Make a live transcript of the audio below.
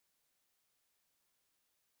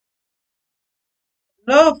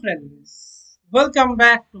Hello friends, welcome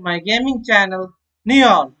back to my gaming channel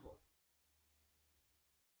Neon.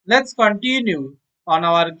 Let's continue on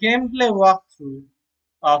our gameplay walkthrough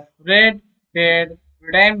of Red Dead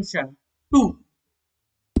Redemption 2.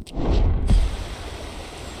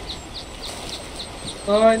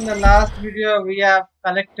 So in the last video we have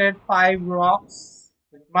collected 5 rocks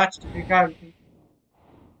with much difficulty.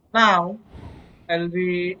 Now I'll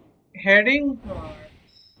be heading towards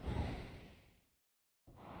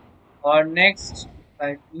our next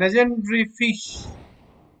legendary fish.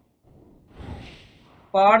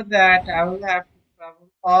 For that I will have to travel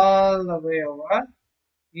all the way over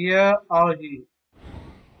here or here.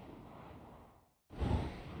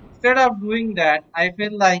 Instead of doing that, I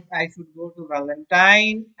feel like I should go to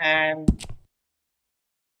Valentine and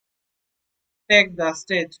take the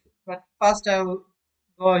stage. But first I will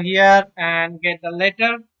go here and get the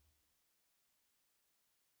letter.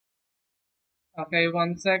 Okay,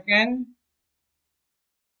 1 second.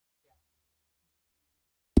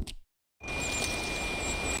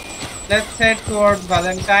 Let's head towards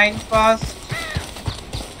Valentine first.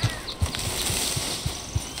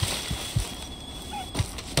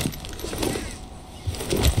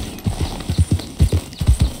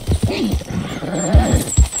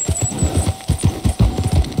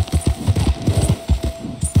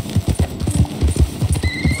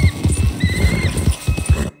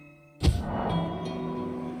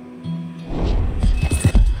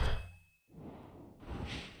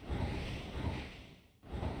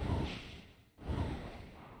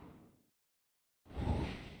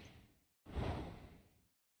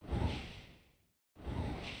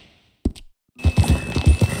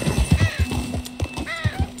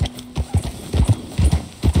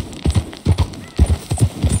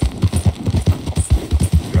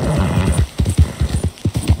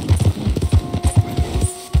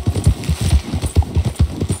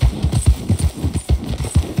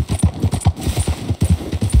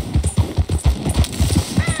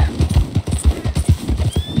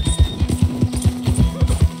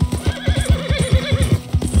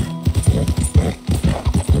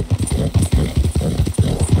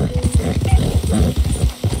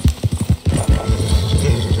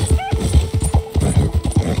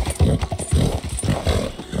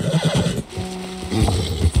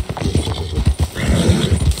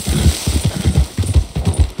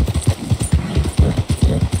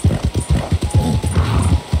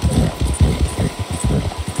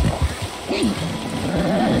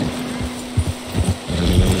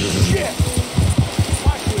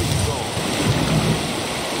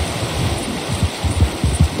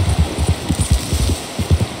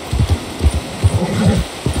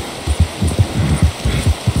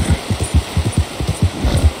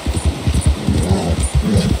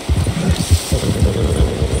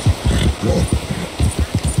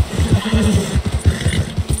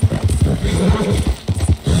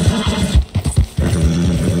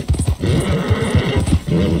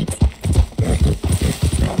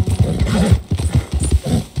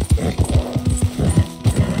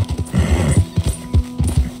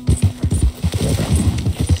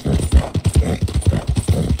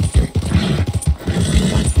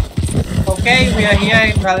 Okay, we are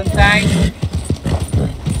here in Valentine.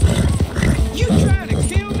 You trying to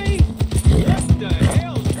kill me? What the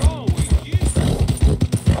hell's wrong with you?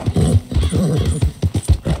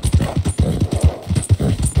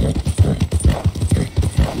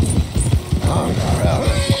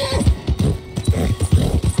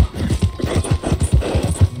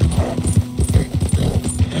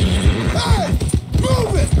 Hey!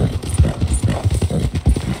 Move it!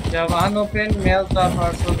 We have unopened mails of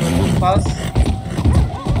our social pass.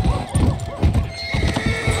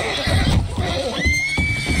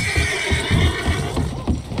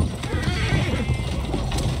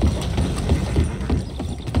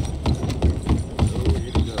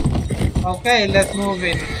 Okay, let's move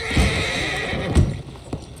in.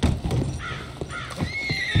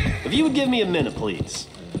 If you would give me a minute, please.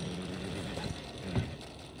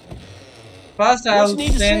 First, I What will you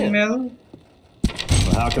need to send send? mail.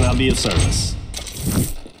 Well, how can I be of service?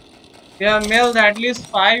 We have mailed at least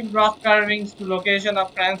 5 rock carvings to location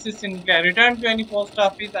of Francis Sinclair. Return to any post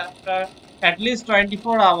office after at least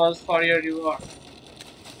 24 hours for your reward.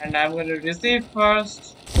 And I'm going to receive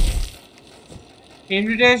first.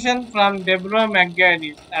 Invitation from Deborah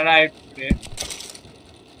McGinnis arrived today.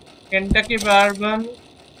 Kentucky bourbon,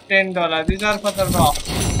 $10. These are for the rocks.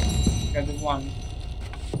 That is one.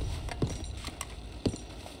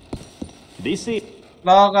 DC.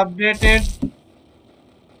 Log updated.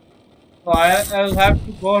 So I'll have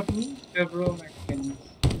to go to Deborah McGinnis.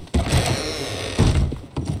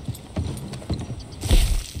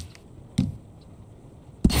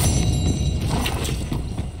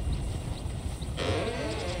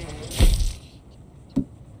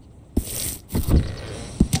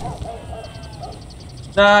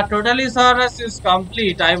 The Totalsaurus is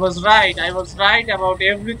complete. I was right. I was right about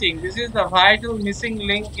everything. This is the vital missing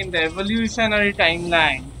link in the evolutionary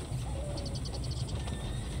timeline.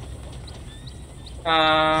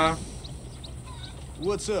 Uh,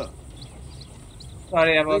 What's up?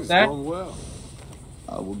 Sorry about Things that. going well.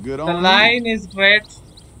 Well, good The on you. line is great.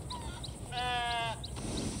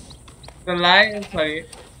 The line, sorry,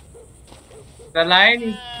 the line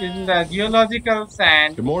is in the geological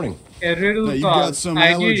sand. Good morning. A Now, riddle you got solved. some I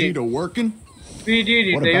did allergy it. to working? We did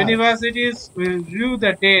it. What The about it? universities will rue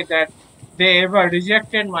the day that they ever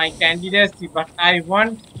rejected my candidacy, but I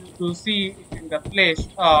want you to see it in the flesh,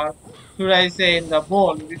 or should I say in the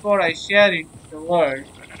bone, before I share it with the world.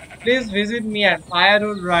 Please visit me at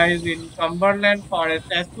Firewood Rise in Cumberland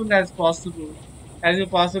Forest as soon as possible, as you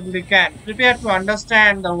possibly can. Prepare to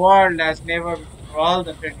understand the world as never before. All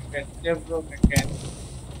the predicate, Deborah McCann.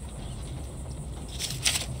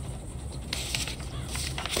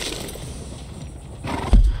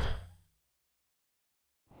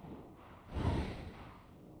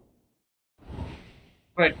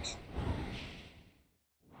 Wait,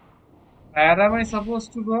 where am I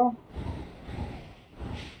supposed to go?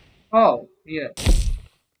 Oh, here.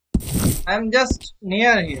 I'm just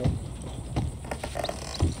near here.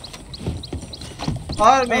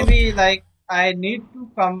 Or Oh, maybe like I need to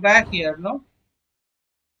come back here, no?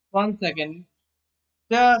 1 second.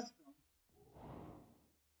 Just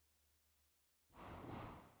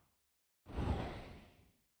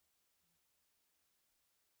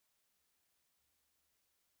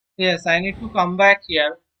yes, I need to come back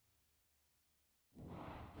here.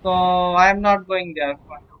 So I'm not going there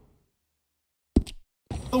for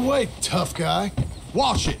the way, tough guy.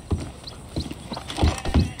 Wash it.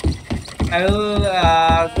 now. I will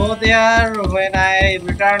go there when I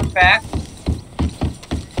return back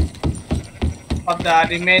of the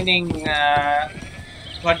remaining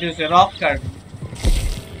what do you say rock carving.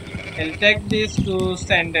 I'll take this to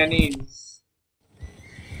Saint Denis.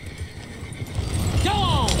 Go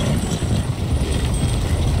on!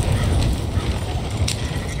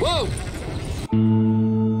 Whoa!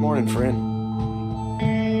 Morning, friend.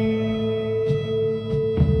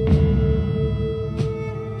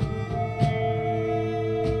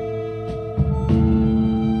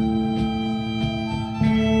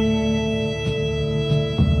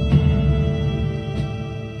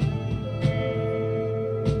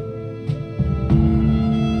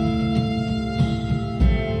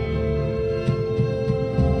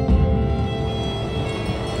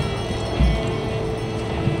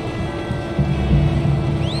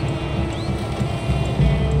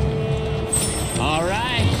 All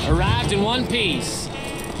right, arrived in one piece.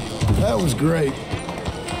 That was great.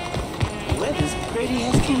 Weather's pretty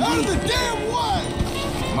as can Out of be. the damn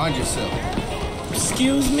way! Mind yourself.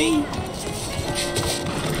 Excuse me?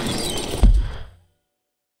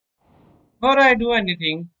 Before I do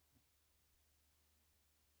anything,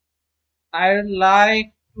 I'd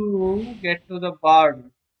like to get to the bird.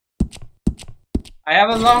 I have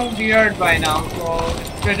a long beard by now, so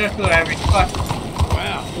it's better to have it cut.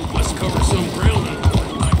 Wow, must cover some ground in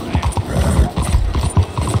water like that.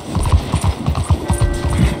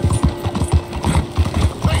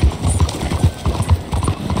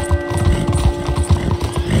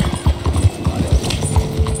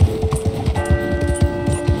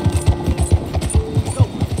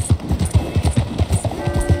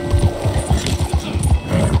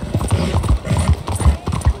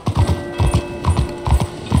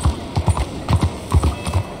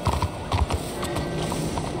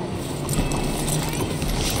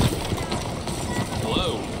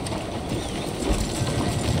 Hello.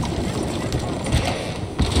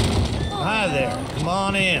 Hi there. Come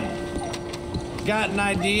on in. Got an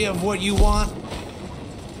idea of what you want?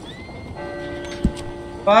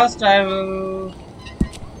 First, I will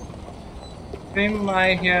trim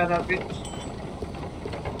my hair a bit.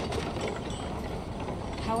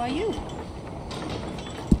 How are you?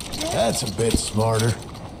 That's a bit smarter.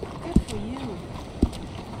 Good for you.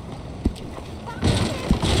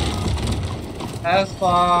 As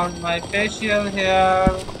for my facial hair,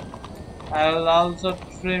 I will also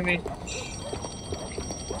trim it.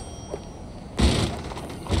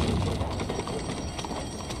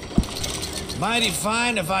 Mighty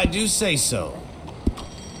fine if I do say so.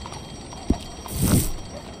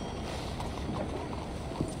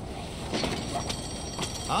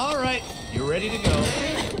 All right, you're ready to go. All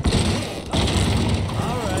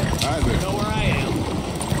right, Hi you there. know where I am.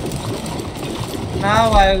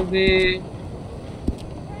 Now I will be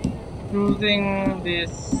choosing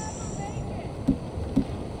this.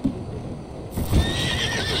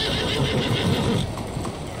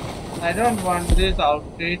 I don't want this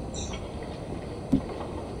outfit.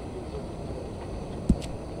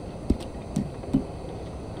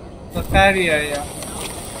 The ferry area.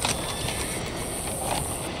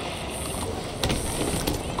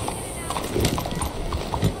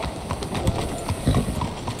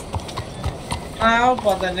 Now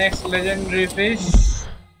for the next legendary fish.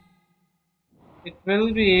 It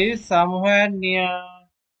will be somewhere near.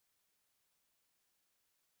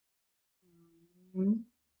 Hmm,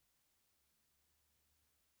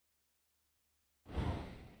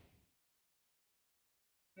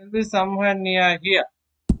 It will be somewhere near here.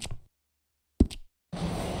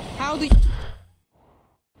 How do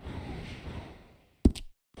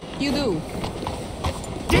you do?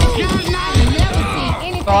 I've never seen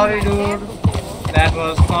anything Sorry, like that dude. before. That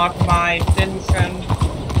was not my intention.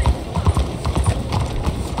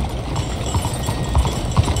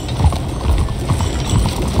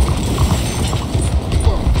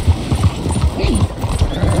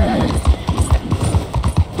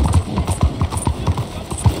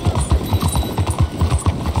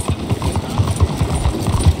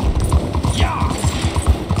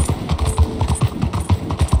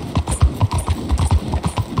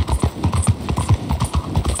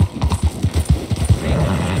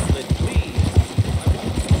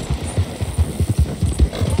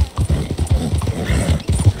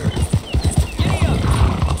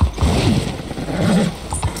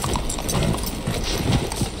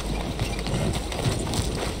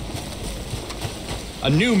 A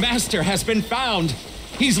new master has been found.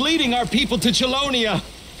 He's leading our people to Chelonia.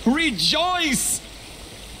 Rejoice!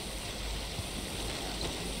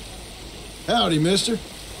 Howdy, mister.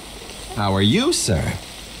 How are you, sir?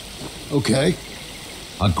 Okay.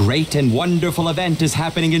 A great and wonderful event is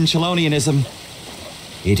happening in Chelonianism.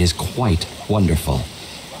 It is quite wonderful.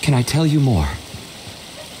 Can I tell you more?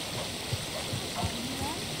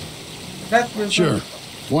 That's the Sure.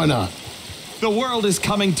 Why not? The world is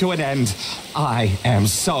coming to an end. I am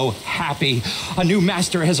so happy. A new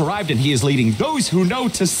master has arrived and he is leading those who know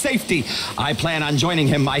to safety. I plan on joining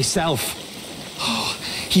him myself. Oh,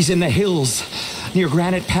 he's in the hills near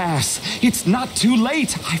Granite Pass. It's not too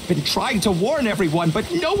late. I've been trying to warn everyone,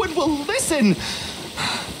 but no one will listen.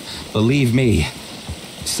 Believe me,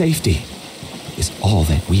 safety is all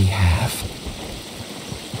that we have.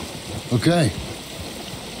 Okay.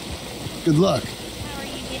 Good luck. How are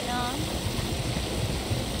you getting on?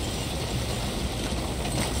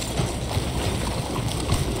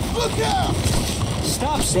 Look out!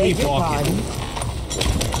 Stop sleepwalking.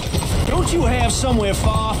 Don't you have somewhere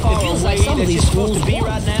far, far It feels away like some that of you're these supposed to schools be want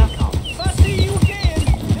right now? If I see you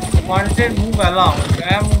again, wanted move along.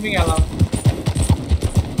 I am moving along.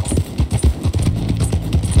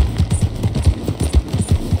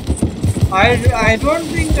 I don't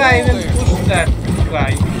think I even pushed that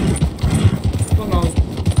guy. Who knows?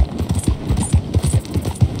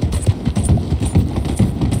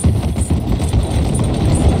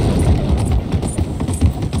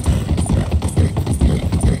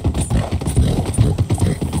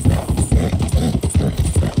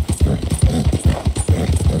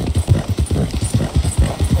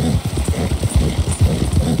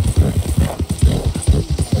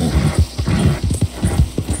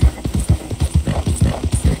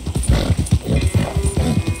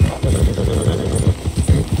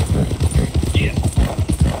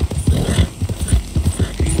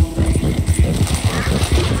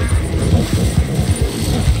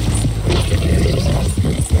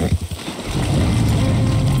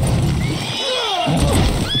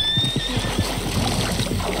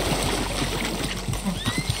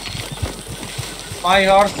 My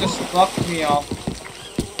horse just fucked me off.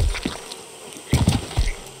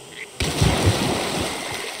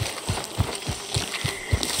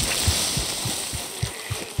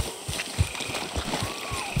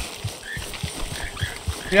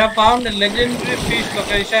 You have found a legendary fish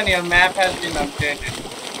location. Your map has been updated.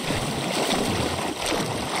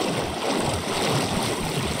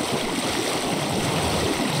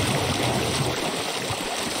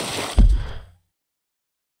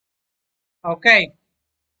 Okay.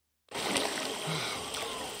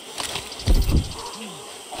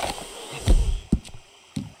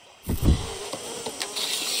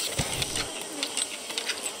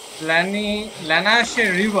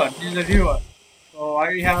 Lanashe River. This is a river. So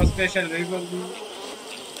I have a special river view.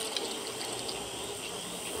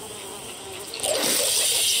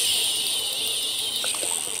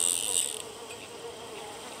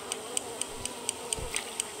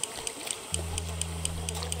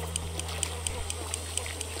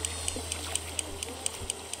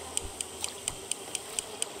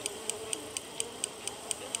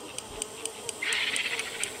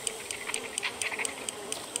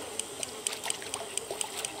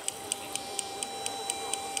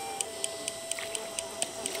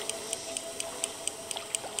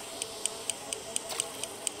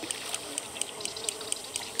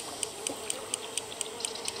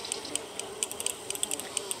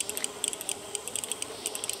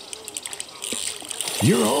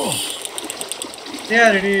 You're on.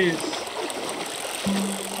 There it is.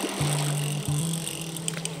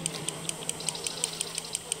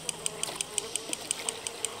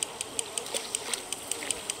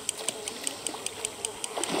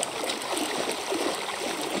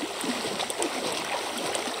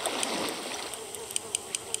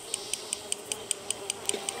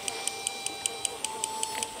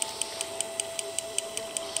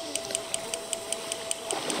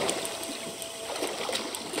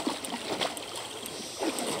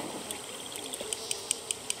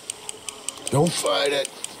 Don't fight it.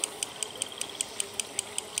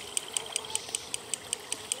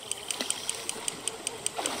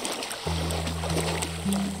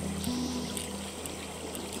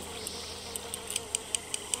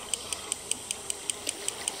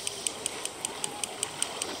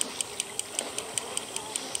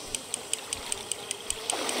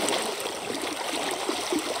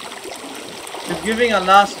 It's giving a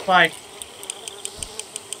last fight.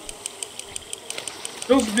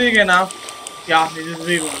 Looks big enough. Yeah, it is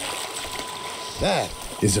big one. That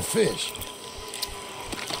is a fish.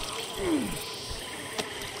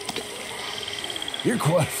 You're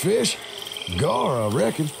quite a fish. Gar, I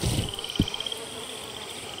reckon.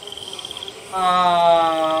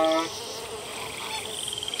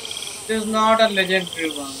 It is not a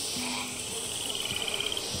legendary one.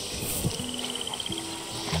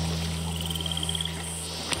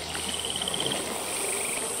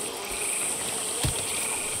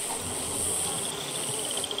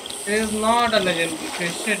 It is not a legendary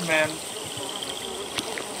fish, shit, man.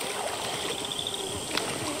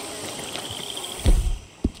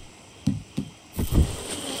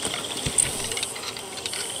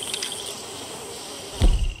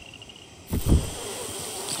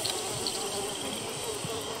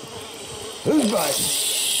 Who's biting?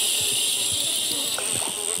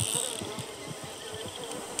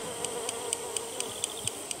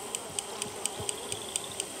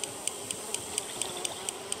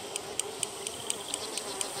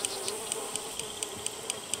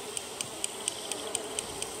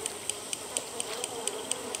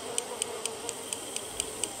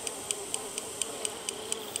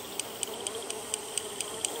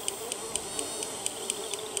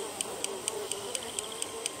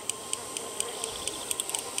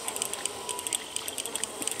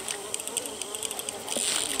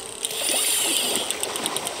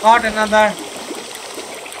 Got another.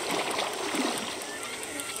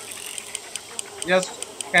 Just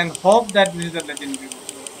can hope that this is a legendary one.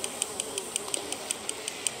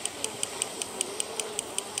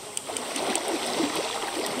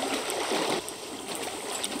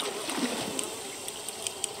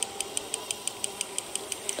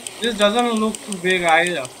 This doesn't look too big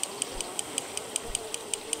either.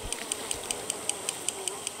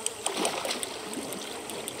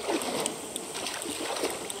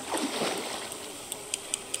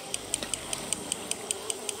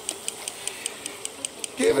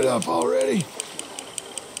 Give it up already.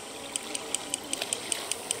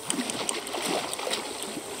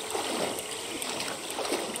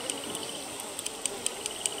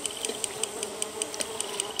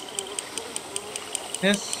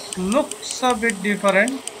 This looks a bit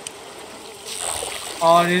different.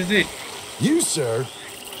 Or is it? You, sir,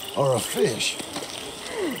 are a fish.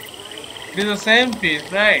 It is the same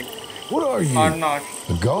fish, right? What are you? Or not?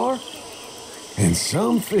 A gar? And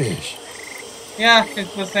some fish. Yeah,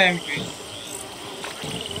 it's the same fish.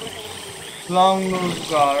 Long nose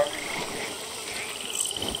gar.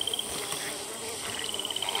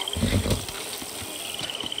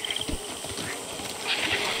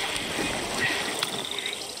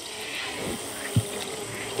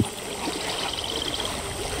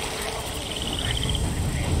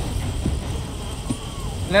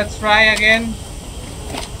 Let's try again.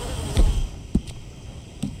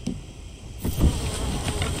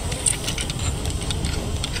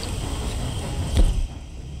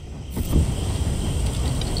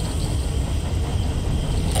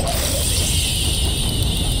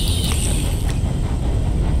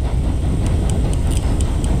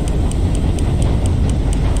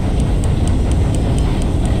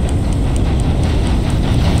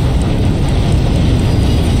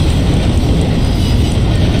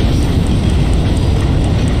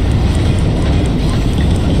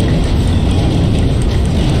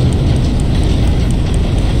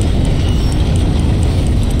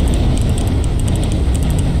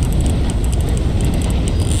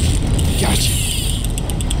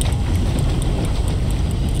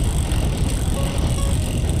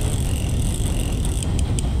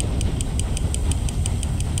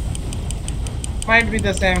 Might be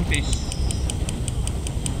the same fish.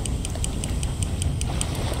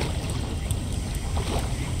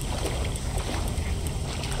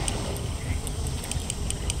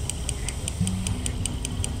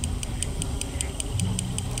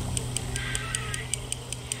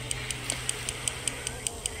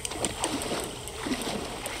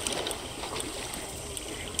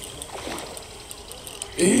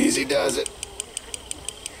 easy does it.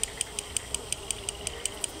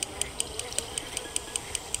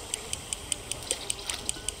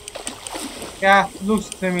 Yeah, looks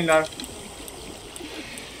similar.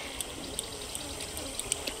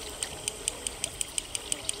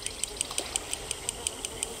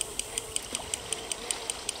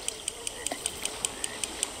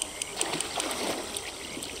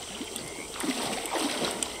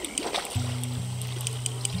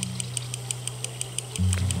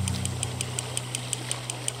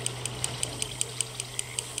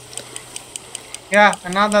 Yeah,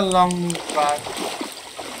 another long move bar.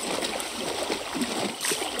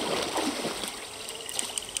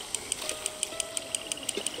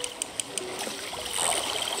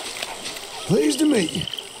 Pleased to meet you.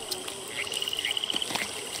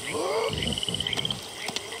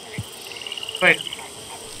 Wait.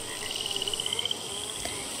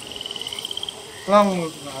 Long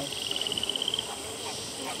move bar.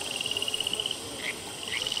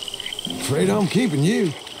 Afraid I'm keeping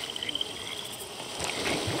you.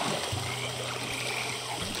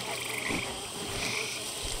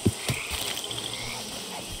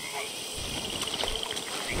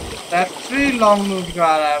 That's 3 long moves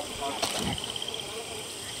bar I have got.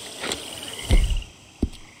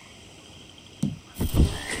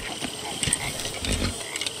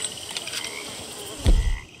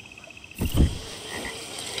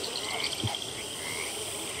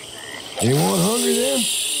 Anyone hungry then?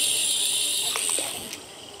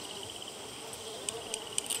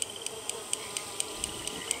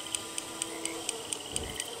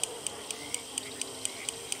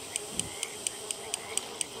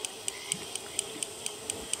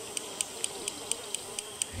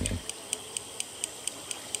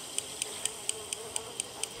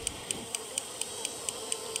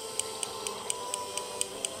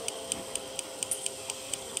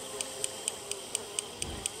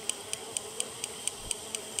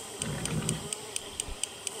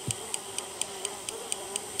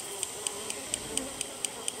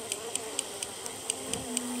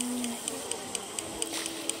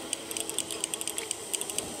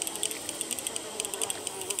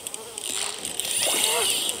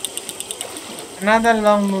 Another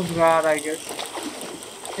long move bar, I guess.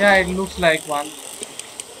 Yeah, it looks like one.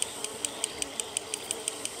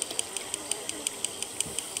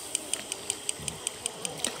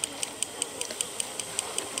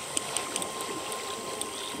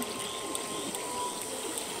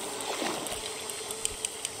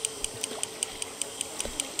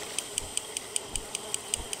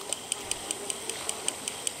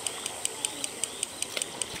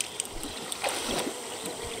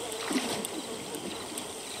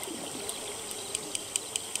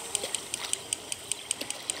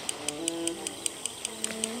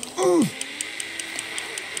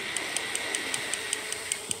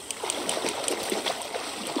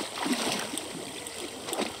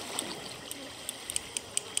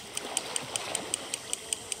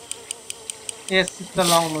 Yes, it's the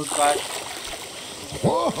long move bar.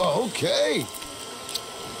 Whoa, okay.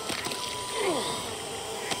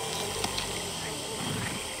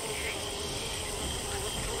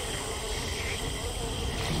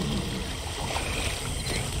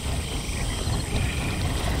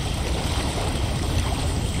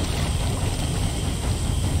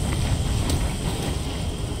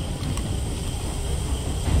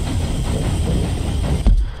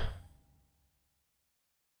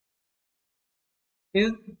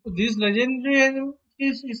 Is this legendary animal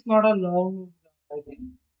is not a long move bar, I think.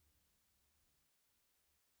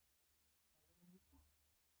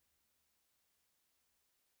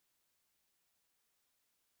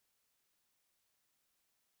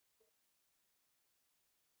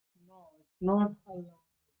 No, it's not a long.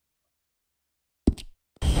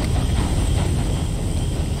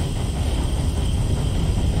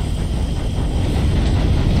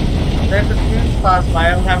 Let the twins pass by.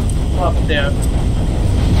 I'll have to go up there.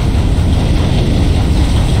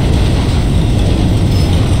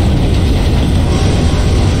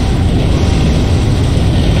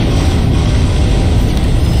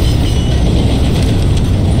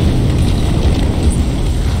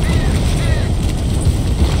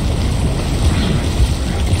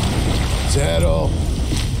 Is that all?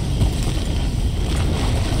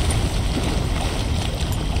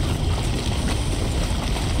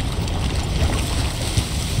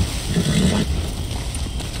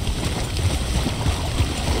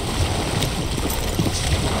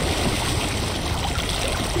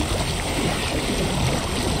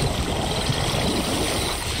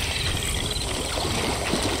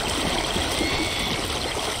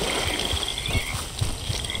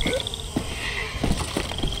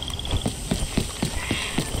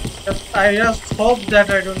 I just hope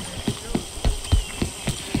that I don't get killed.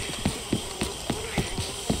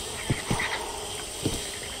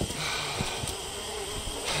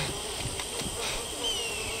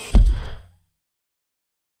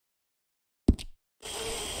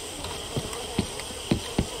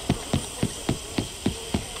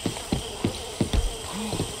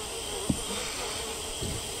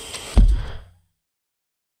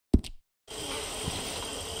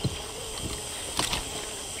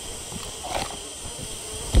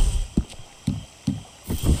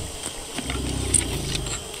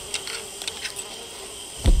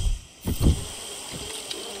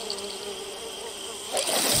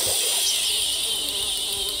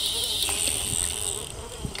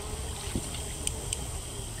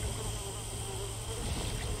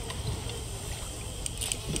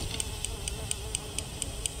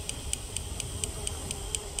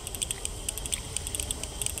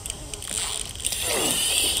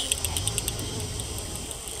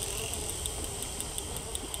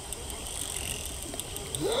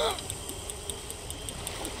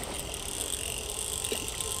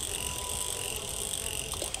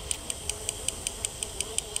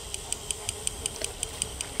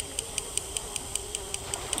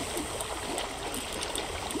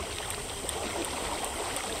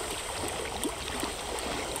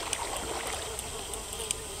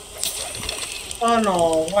 Oh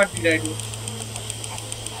no, what did I do?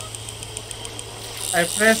 I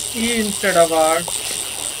pressed E instead of R.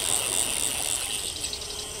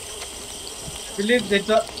 I believe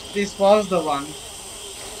that this was the one.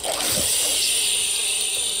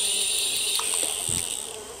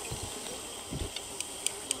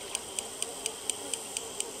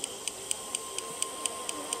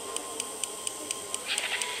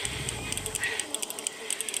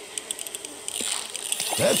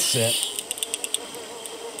 That's it.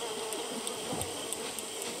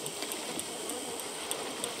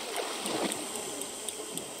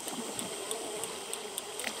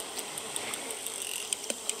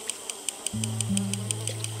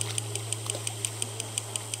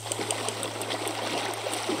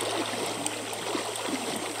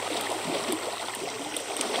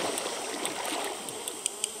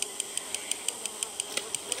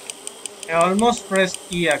 I almost pressed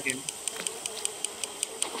E again.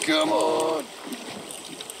 Come on.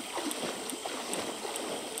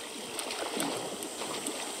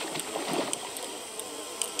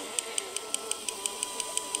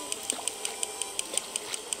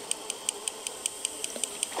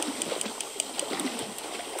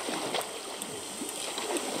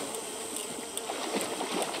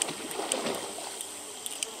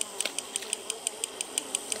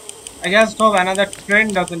 I just hope another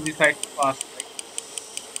train doesn't decide to pass.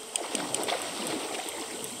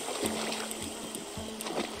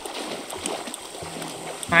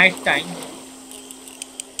 Night time.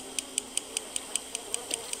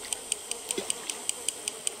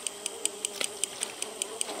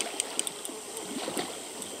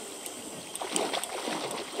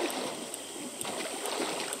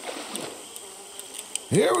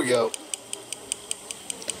 Here we go.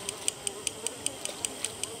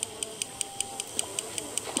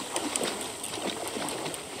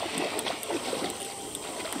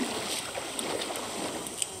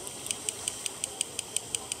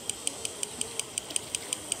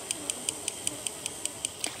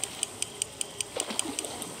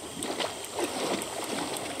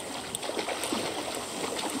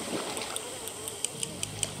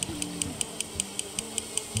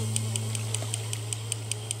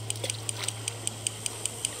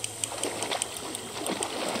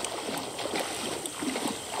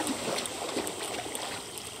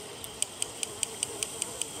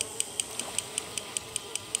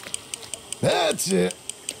 That's it.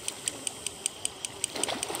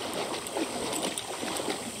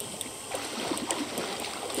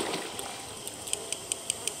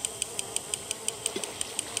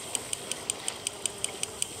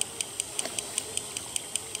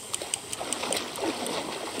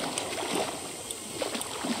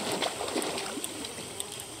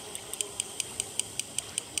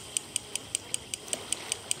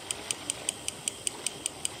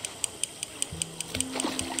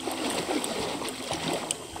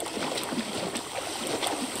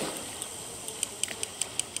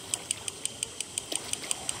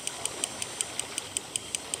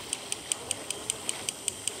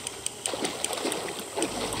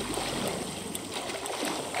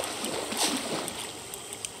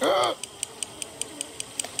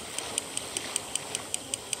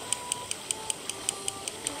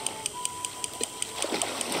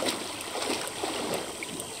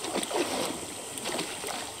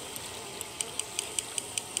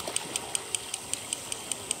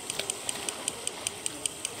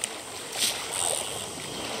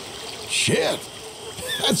 shit.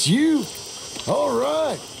 That's you. All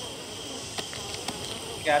right.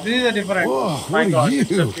 Yeah, this is a different Whoa, one. what My are god,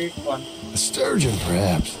 it's a you? big one. A sturgeon,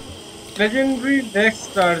 perhaps. Legendary lake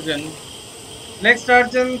sturgeon. Lake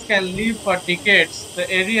sturgeons can live for decades. The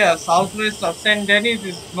area southwest of St. Denis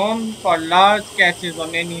is known for large catches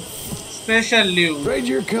on any special lure. Afraid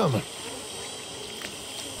you're coming.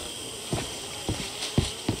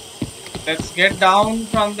 Let's get down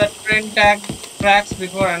from the train tracks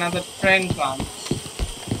before another train comes.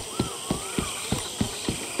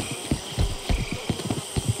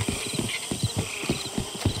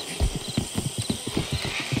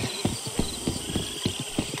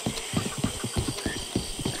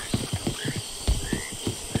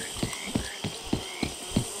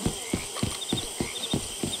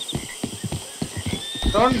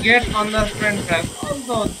 Don't get on the train track,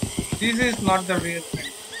 although this is not the real train.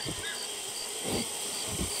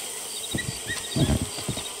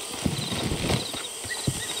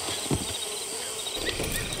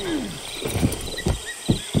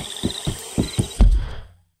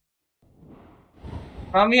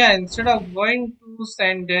 From here, instead of going to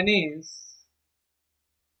Saint Denis,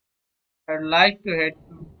 I'd like to head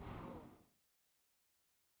to,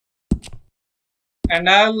 and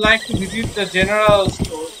I would like to visit the general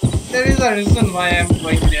store. There is a reason why I'm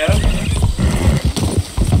going there.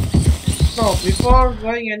 So before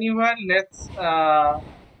going anywhere, let's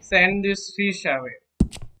send this fish away.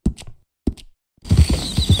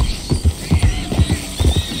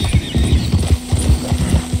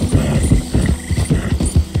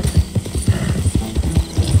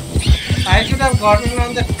 I should have gotten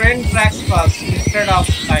on the train tracks first instead of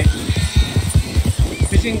like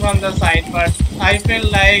fishing from the side, but I feel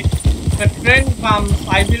like the train comes,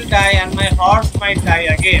 I will die and my horse might die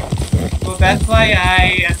again. So that's why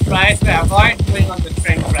I try to avoid going on the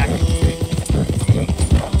train tracks.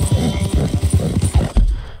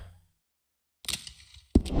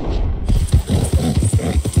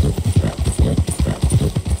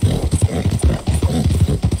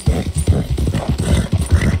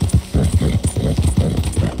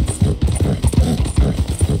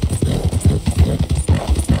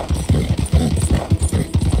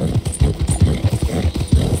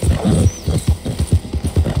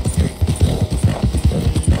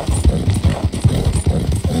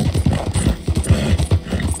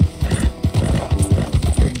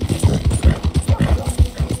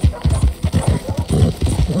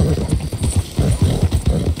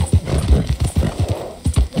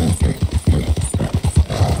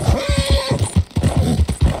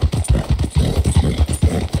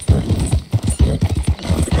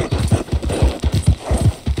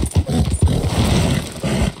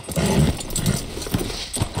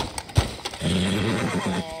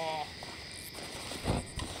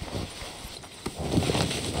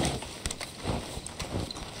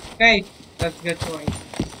 Okay, let's get going.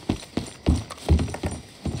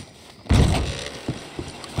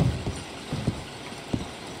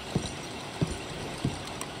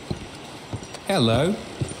 Hello.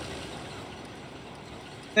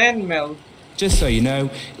 10 mil. Just so you know,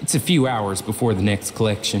 it's a few hours before the next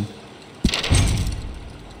collection.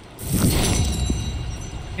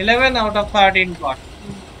 11 out of 13 got.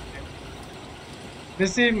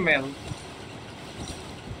 Receive mail.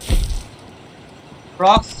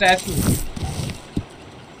 Rock statue.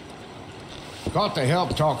 Got the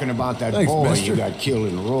help talking about that Thanks, boy mister. you got killed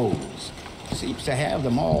in Rhodes. Seems to have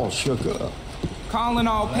them all shook up. Calling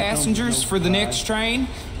all passengers for the next train.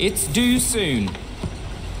 It's due soon.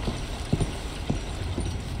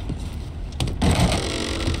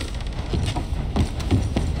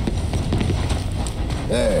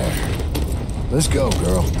 There. Let's go,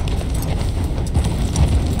 girl.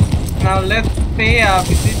 Now let's pay a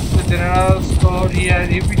visit to the general store here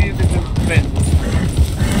if it is open.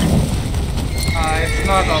 It's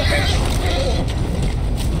not open.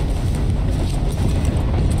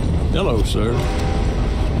 Hello, sir.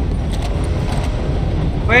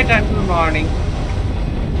 Wait until morning.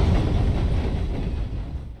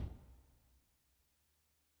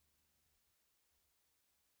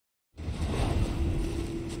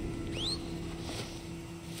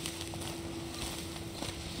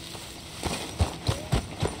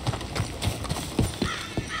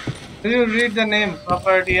 Do you read the name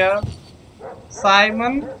property here?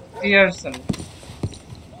 Simon Pearson.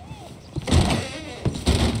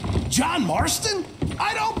 John Marston?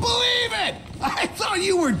 I don't believe it! I thought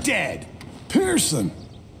you were dead. Pearson,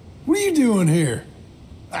 what are you doing here?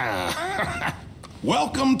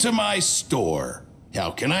 Welcome to my store. How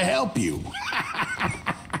can I help you?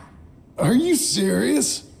 Are you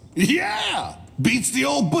serious? Yeah! Beats the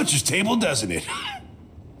old butcher's table, doesn't it?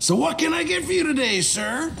 So what can I get for you today,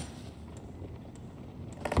 sir?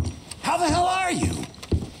 How the hell are you?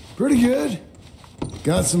 Pretty good.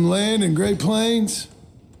 Got some land in Great Plains.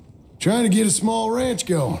 Trying to get a small ranch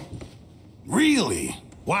going. Really?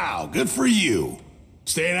 Wow, good for you.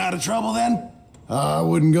 Staying out of trouble then? I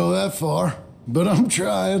wouldn't go that far, but I'm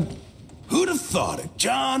trying. Who'd have thought it?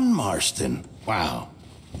 John Marston. Wow.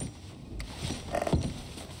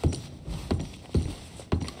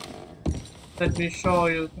 Let me show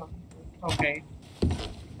you something. Okay.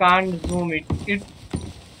 Can't zoom it.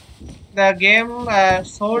 The game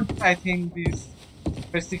showed, I think, this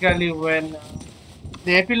basically when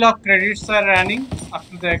the epilogue credits are running.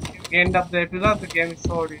 After the end of the epilogue, the game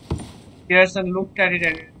showed it. Pearson looked at it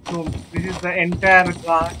and it zoomed. This is the entire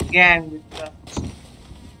gang with the.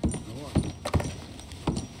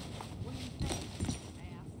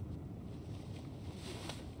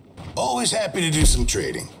 Always happy to do some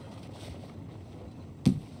trading.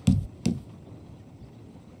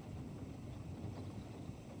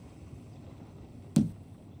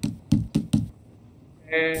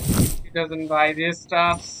 He doesn't buy this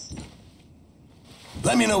stuff.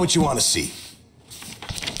 Let me know what you want to see.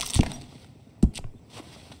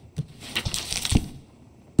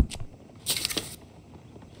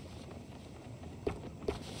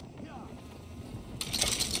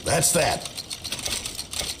 That's that.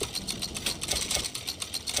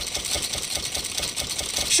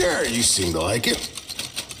 Sure, you seem to like it.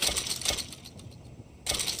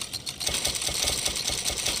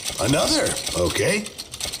 Another, okay.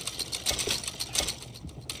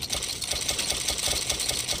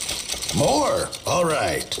 More, all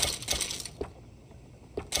right.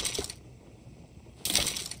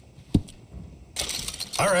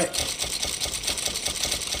 All right.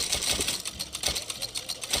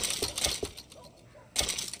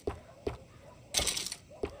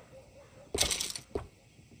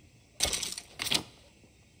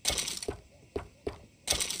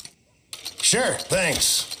 Sure,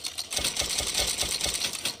 thanks.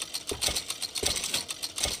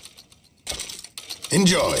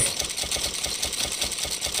 Enjoy.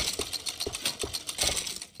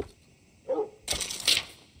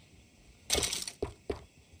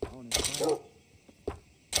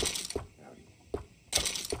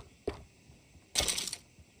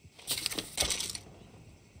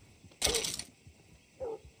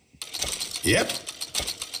 Yep.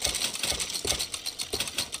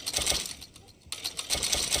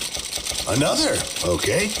 Another,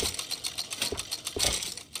 okay.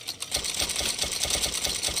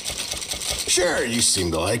 Sure, you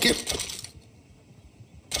seem to like it.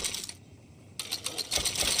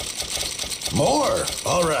 More,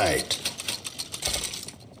 all right.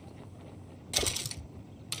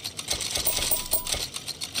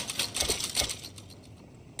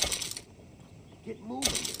 Get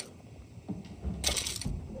moving.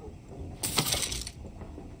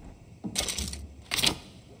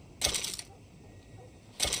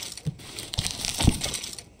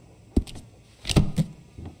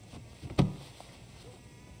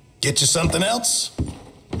 Get you something else?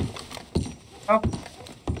 Oh.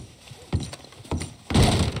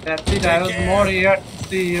 That's it, I was more here to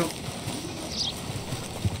see you.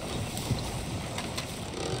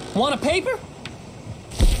 Want a paper?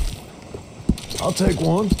 I'll take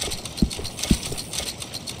one.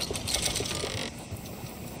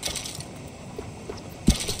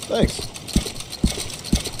 Thanks.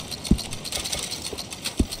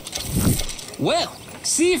 Well,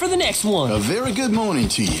 see you for the next one. A very good morning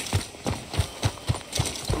to you.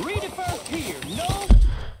 Read it first here, no?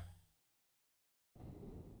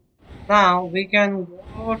 Now we can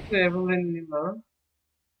go to Evelyn Miller.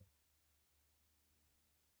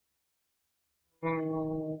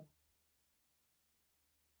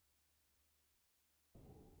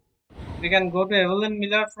 We can go to Evelyn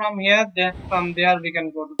Miller from here, then from there we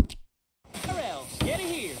can go to. Where else? Get it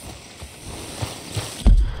here.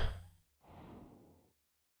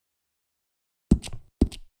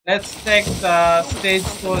 Let's take the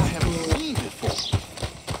stagecoach to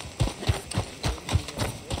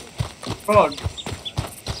George.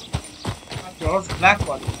 George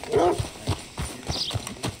Blackwood.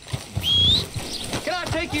 Can I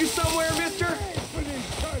take you somewhere, mister?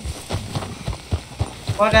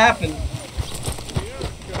 What happened?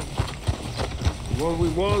 The one we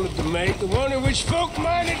wanted to make, the one in which folk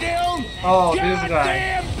minded their own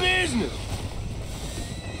goddamn business.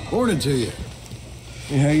 Morning to you.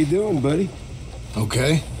 Hey, how you doing, buddy?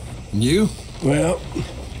 Okay. And you? Well,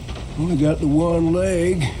 only got the one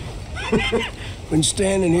leg. Been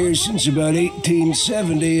standing here since about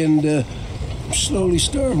 1870 and I'm slowly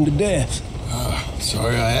starving to death.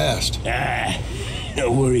 Sorry I asked.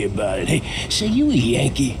 Don't worry about it. Hey, say you a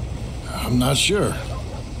Yankee? I'm not sure.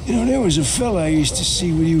 You know, there was a fella I used to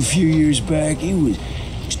see with you a few years back. He was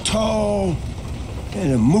tall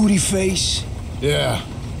and a moody face. Yeah,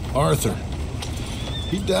 Arthur.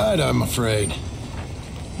 He died, I'm afraid.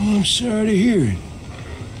 Well, I'm sorry to hear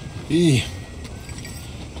it.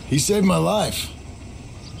 He saved my life.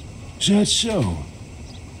 Is that so?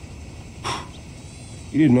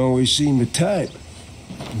 You didn't always seem the type.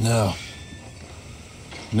 No.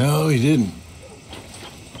 No, he didn't.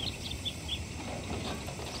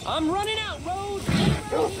 I'm running out, Rose!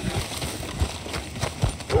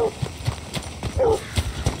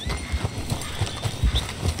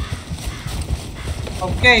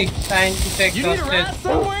 Okay, time to take You the need a ride stairs.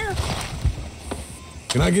 somewhere?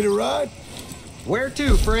 Can I get a ride? Where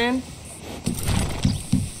to, friend?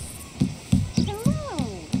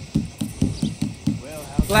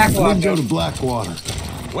 Let me go Blackwater. to Blackwater.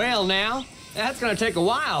 Well, now, that's gonna take a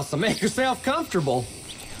while, so make yourself comfortable.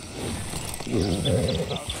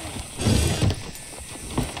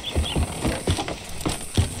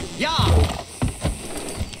 Yeah!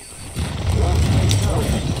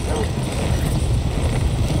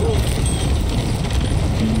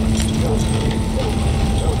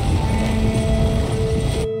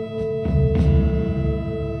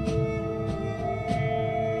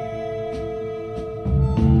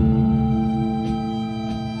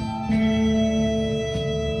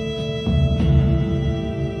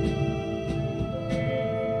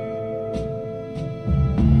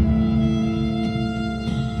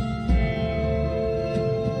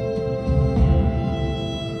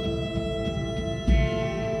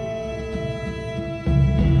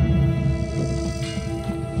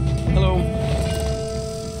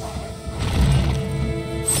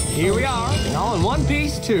 Here we are, and all in one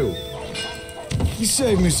piece, too. You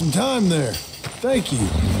saved me some time there. Thank you.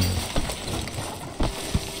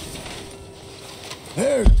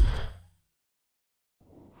 There.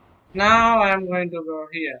 Now I'm going to go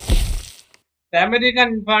here. The American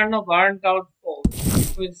Inferno burnt out coal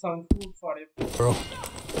with some food for it. Bro.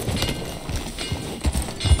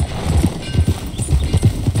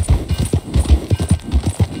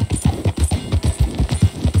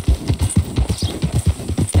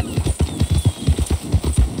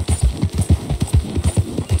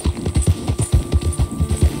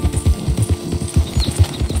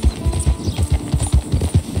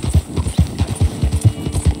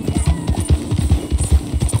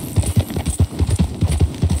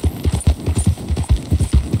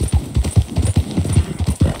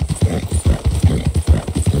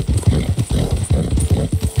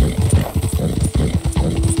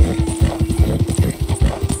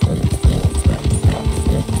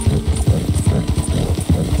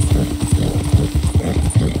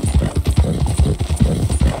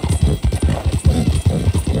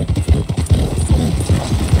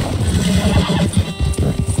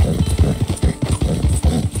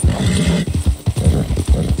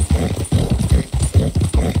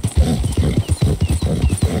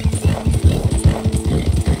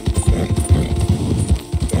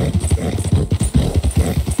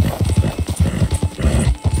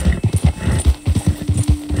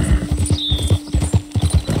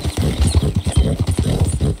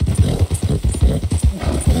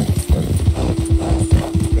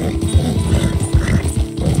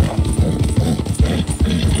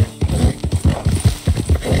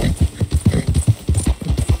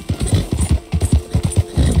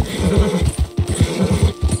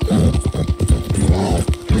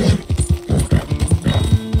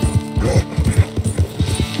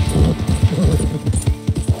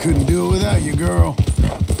 Couldn't do it without you, girl.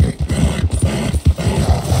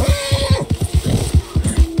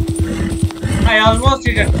 I almost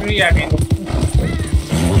hit a tree again.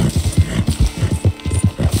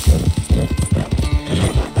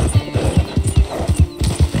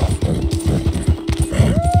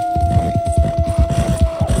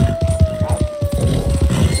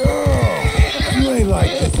 You ain't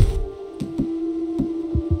like it.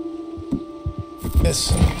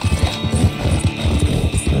 Yes.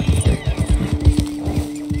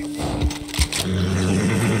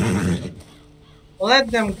 Let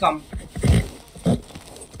them come.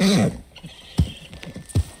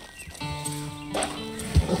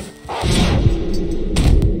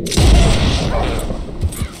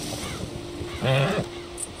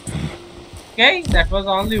 Okay, that was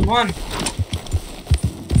only one.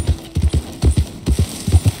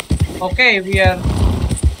 Okay, we are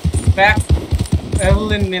back.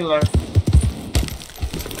 Evelyn Miller.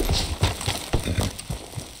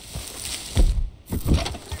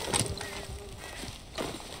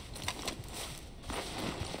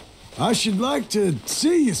 I should like to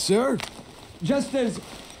see you, sir. Just as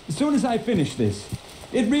soon as I finish this.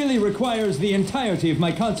 It really requires the entirety of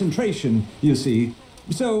my concentration, you see.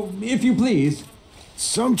 So, if you please.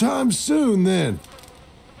 Sometime soon, then.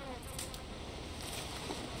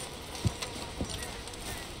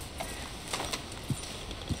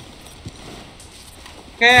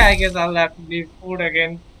 Okay, I guess I'll have to leave food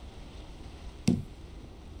again.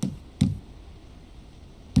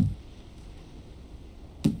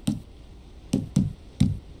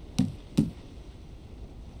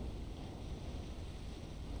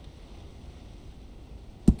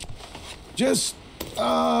 Just,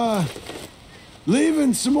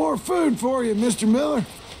 leaving some more food for you, Mr. Miller.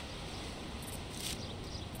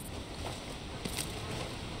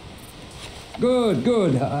 Good,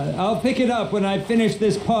 good. I'll pick it up when I finish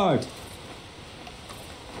this part.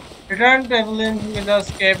 Return to Evelyn Miller's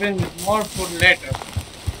cabin with more food later.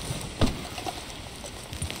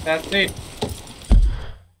 That's it.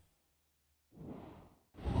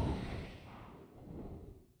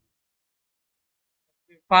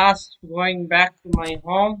 Fast going back to my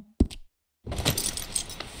home.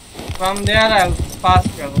 From there I'll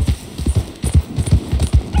fast travel.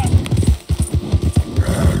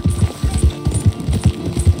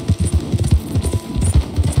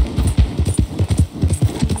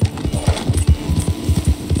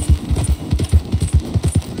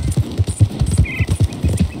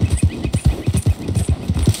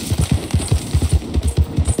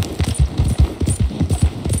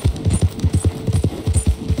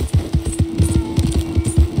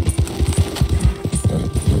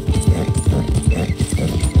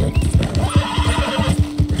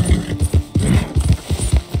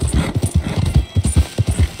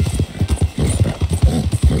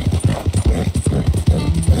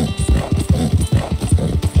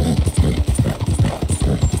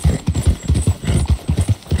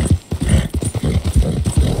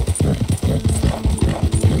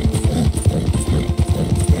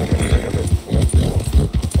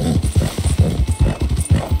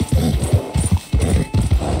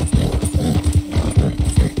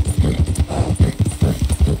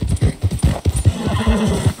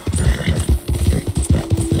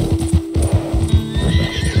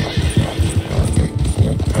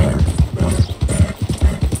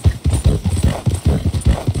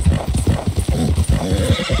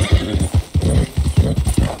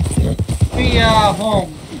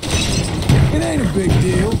 Home. It ain't a big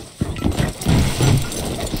deal.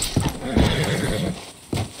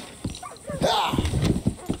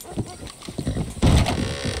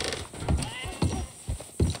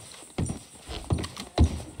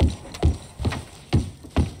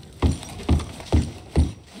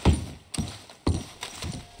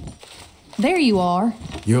 There you are.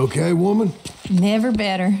 You okay, woman? Never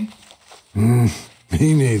better. Me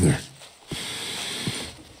neither.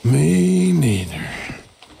 Me neither.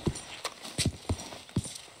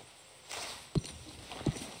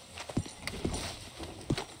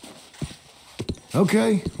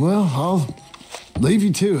 Okay, well, I'll leave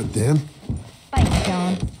you to it then. Thanks,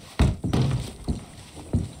 John.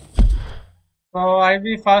 So I'll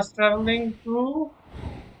be fast traveling to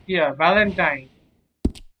here, Valentine.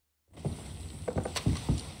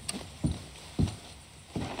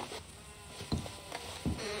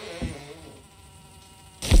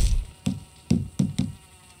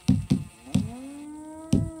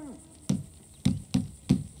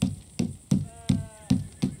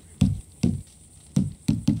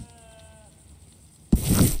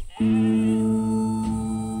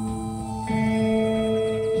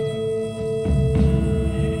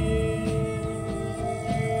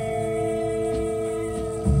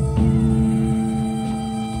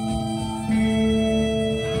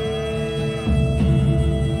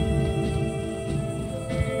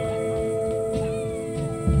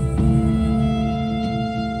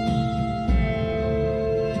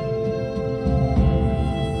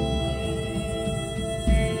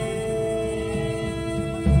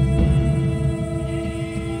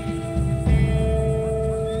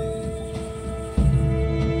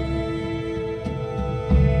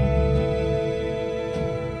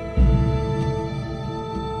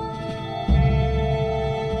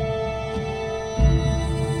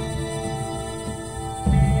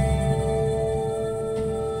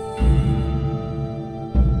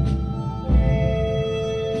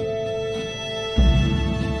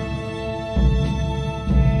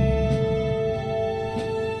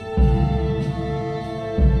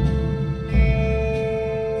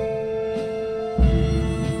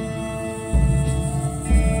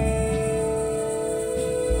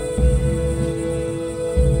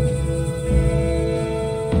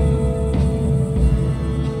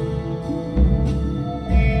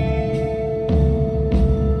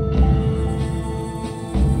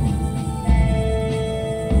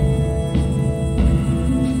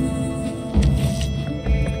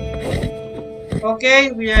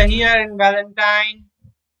 Okay, we are here in Valentine.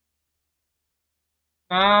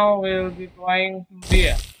 Now we'll be going to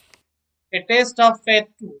here. A Taste of Faith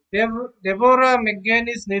 2. Deborah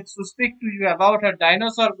McGinnis needs to speak to you about her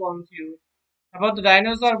dinosaur bones. About the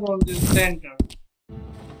dinosaur bones you sent her.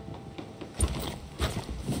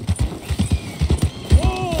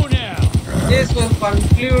 Oh, now! This will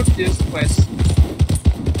conclude this quest.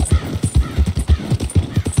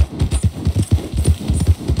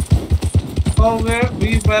 So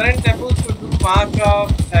we weren't able to do much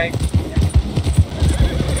of like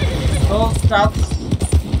those stuffs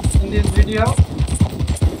in this video,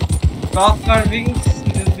 rock carvings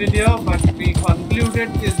in this video, but we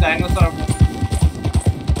concluded this dinosaur book.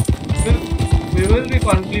 We will be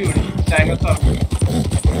concluding dinosaur book.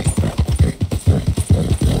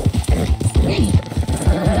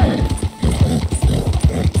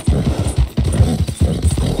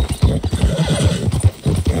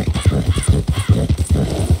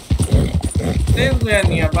 Since we are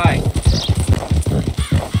nearby,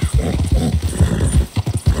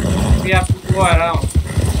 we have to go around.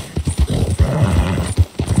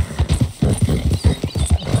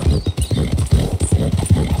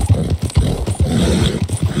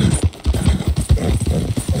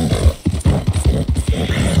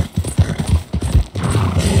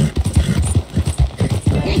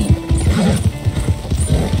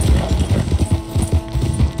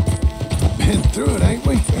 Been through it, ain't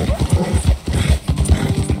we?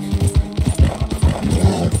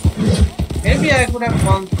 Maybe I could have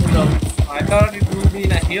gone through them. I thought it would be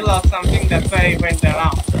in a hill or something, that's why I went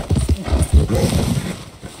around.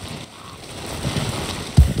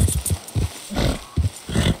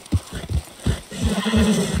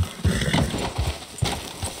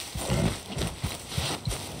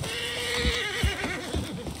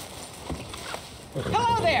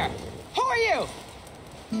 Hello there! Who are you?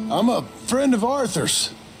 I'm a friend of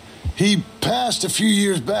Arthur's. He passed a few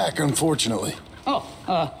years back, unfortunately. Oh,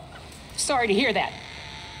 sorry to hear that.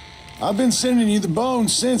 I've been sending you the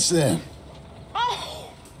bones since then.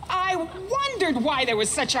 Oh, I wondered why there was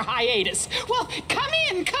such a hiatus. Well, come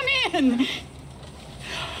in.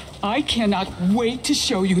 I cannot wait to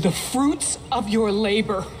show you the fruits of your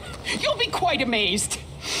labor. You'll be quite amazed.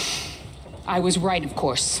 I was right, of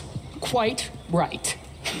course. Quite right.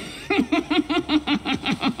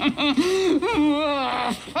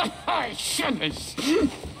 Goodness.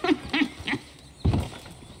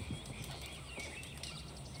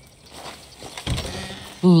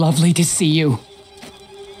 Lovely to see you.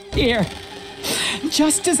 Here,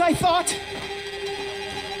 just as I thought.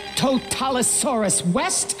 Totalosaurus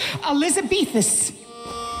West Elizabethus.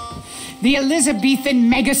 The Elizabethan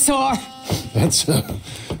megasaur. That's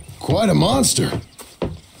quite a monster.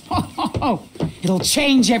 Oh, it'll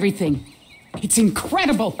change everything. It's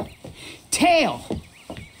incredible. Tail.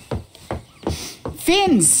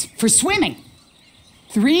 Fins for swimming.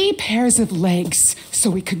 3 pairs of legs so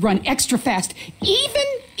we could run extra fast, even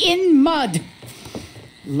in mud.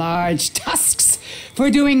 Large tusks for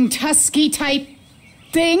doing tusky-type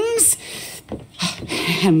things.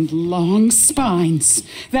 And long spines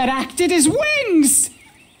that acted as wings.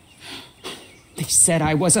 They said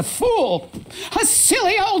I was a fool, a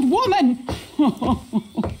silly old woman.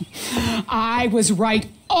 I was right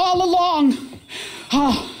all along.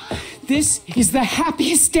 Oh, this is the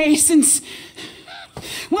happiest day since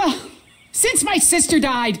my sister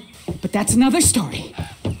died. But that's another story.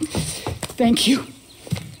 Thank you.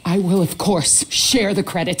 I will, of course, share the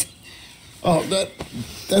credit. Oh,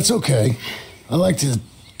 that's okay. I like to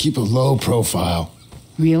keep a low profile.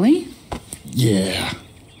 Really? Yeah.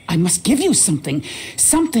 I must give you something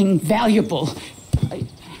valuable.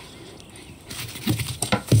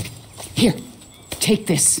 Here, take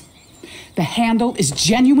this. The handle is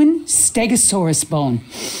genuine Stegosaurus bone.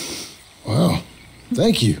 Wow,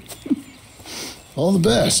 thank you. All the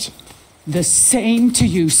best. The same to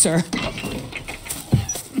you, sir.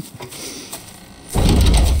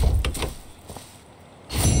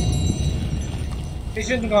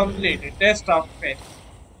 Mission completed. Test of faith.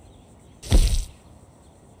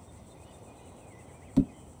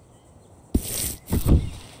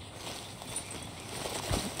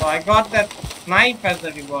 So I got that knife as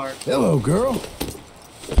a reward. Hello, girl.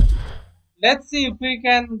 Let's see if we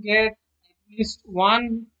can get at least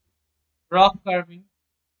one rock carving.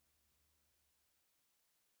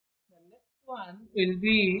 The next one will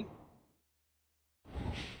be.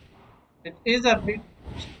 It is a bit,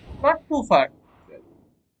 not too far. It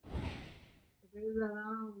is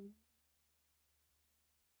around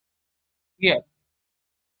here.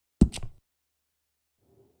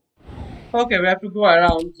 Okay, we have to go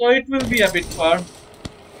around, so it will be a bit far.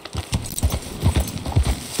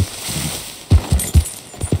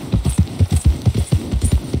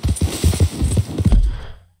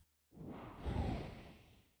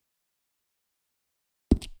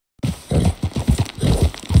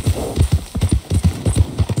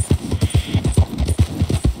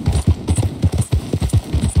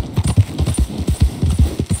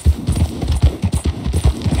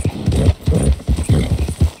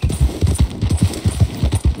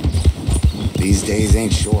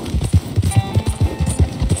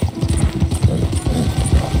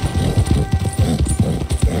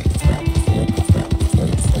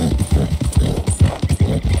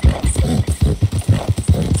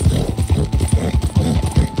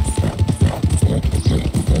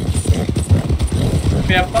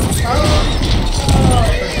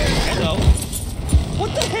 Hello. What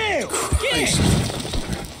the hell? Get!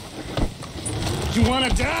 You wanna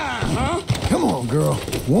die, huh? Come on, girl.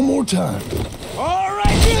 One more time. All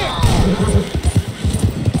right, yeah.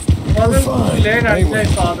 Wasn't We're fine, too late ain't until I we?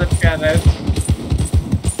 saw that carrot.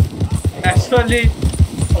 Actually,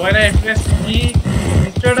 when I pressed E,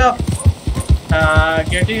 instead of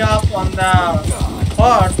getting up on the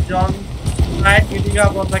horse, John tried getting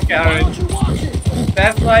up on the carriage.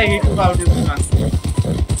 That's why he took out his gun.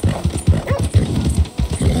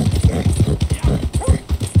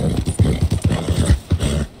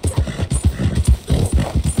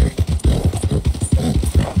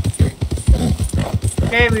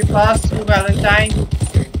 Okay, we passed through Valentine.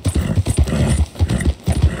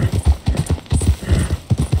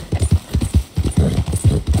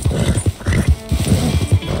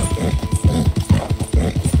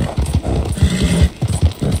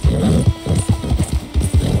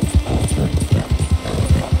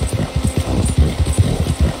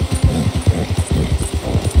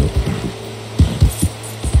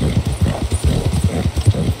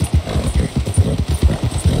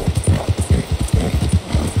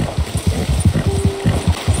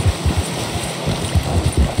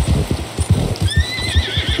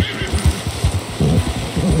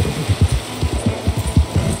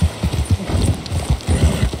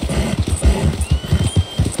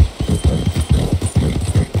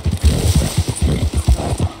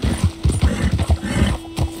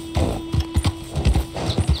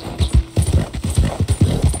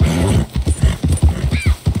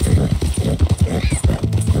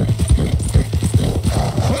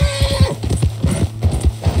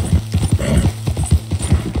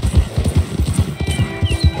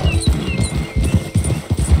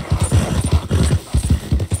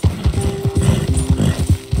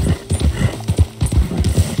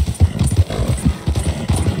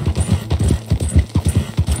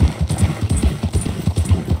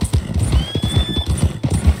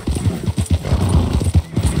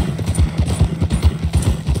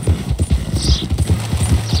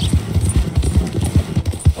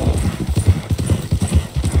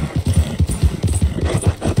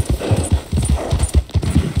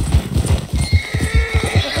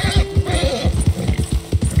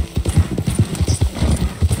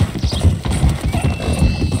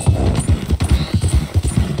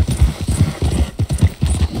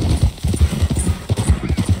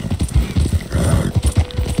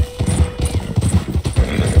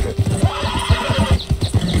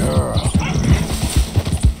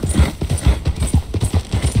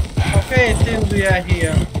 Okay, since we are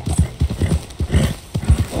here.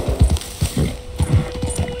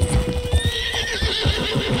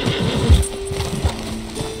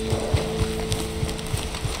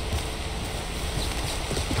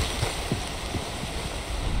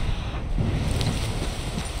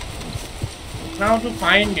 Now to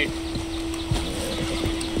find it.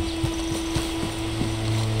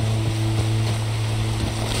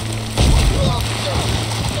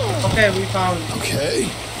 Okay, we found it. Okay.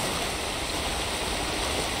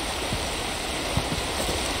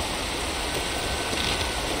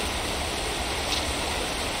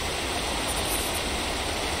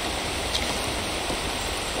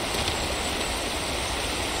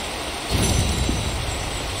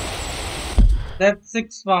 That's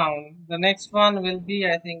 6 found. The next one will be,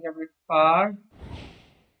 I think, a bit far.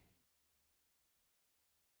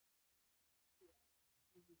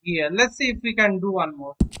 Here, let's see if we can do one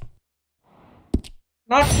more.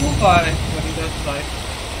 Not too far, actually, that's right.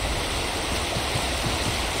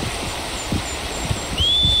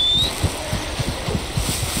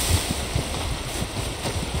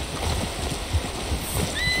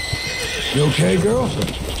 You okay, girl?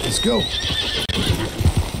 Let's go.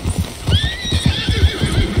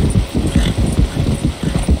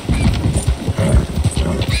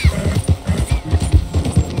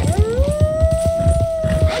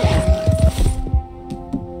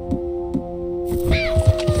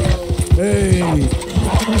 Hey.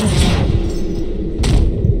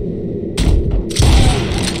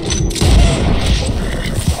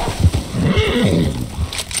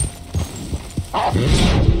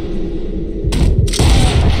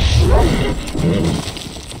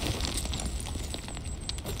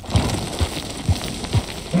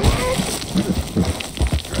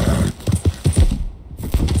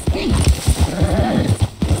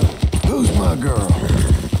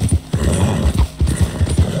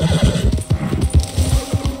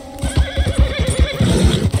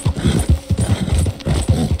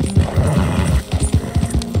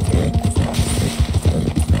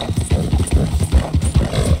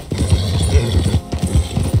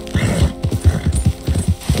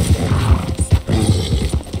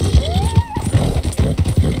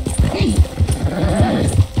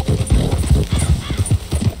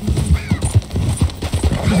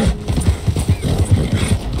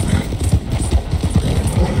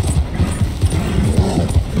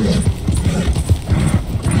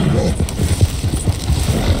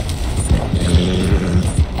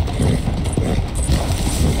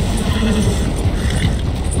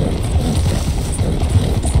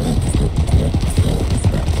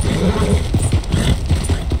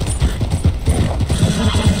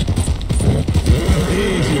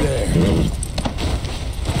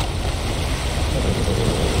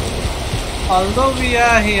 Although we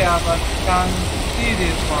are here, but can't see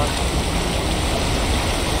this one.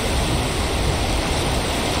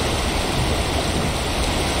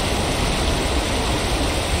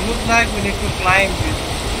 Looks like we need to climb this.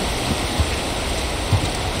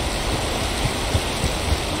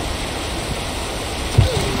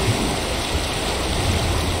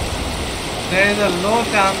 There is a low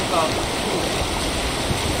chance of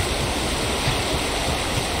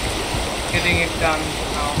getting it done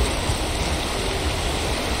now.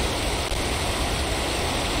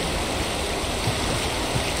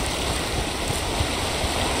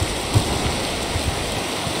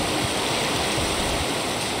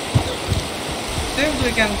 Seems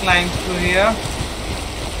we can climb through here.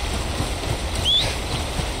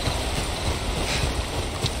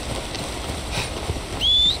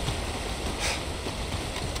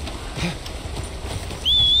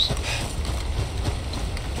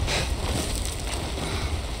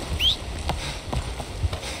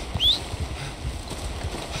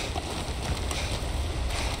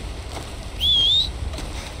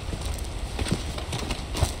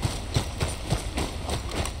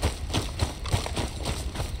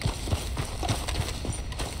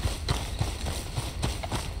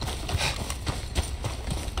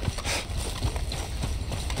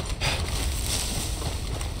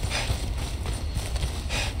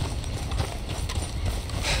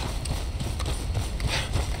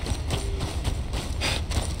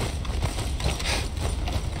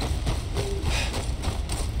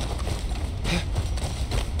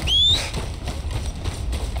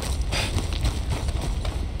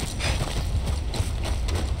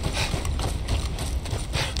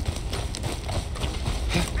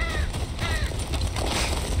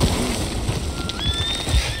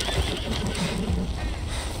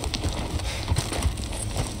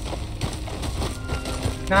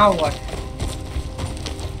 Now what?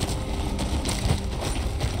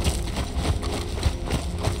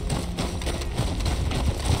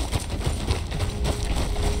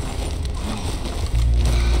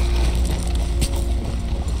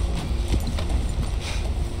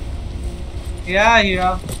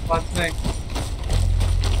 Yeah, what's next?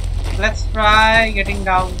 Let's try getting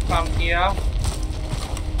down from here.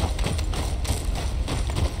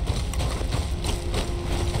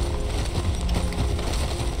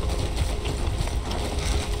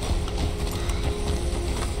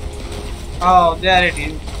 Oh, there it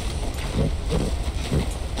is.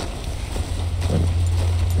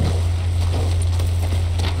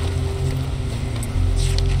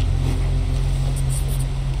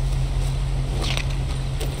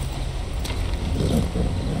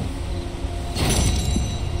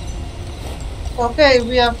 Okay,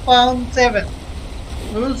 we have found 7.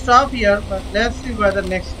 We will stop here, but let's see where the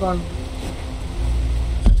next one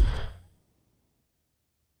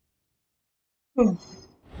is.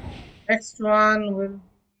 Next one will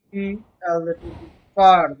be a little bit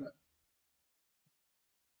farther.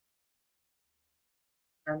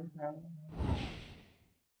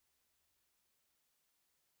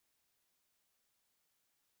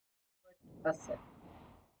 A sec.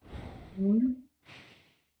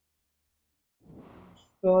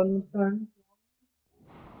 Stone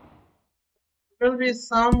will be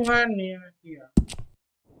somewhere near here.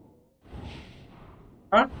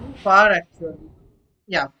 Not too far actually.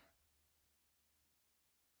 Yeah.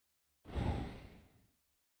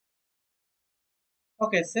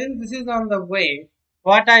 Okay, since this is on the way,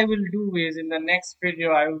 what I will do is in the next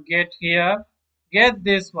video I will get here, get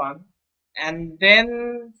this one, and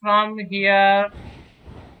then from here,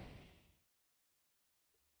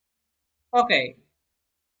 okay,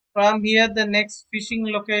 from here the next fishing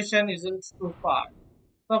location isn't too far.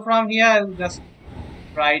 So from here I will just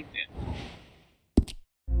right there.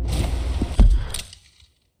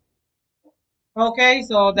 Okay,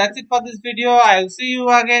 so that's it for this video. I'll see you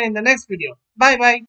again in the next video. Bye bye.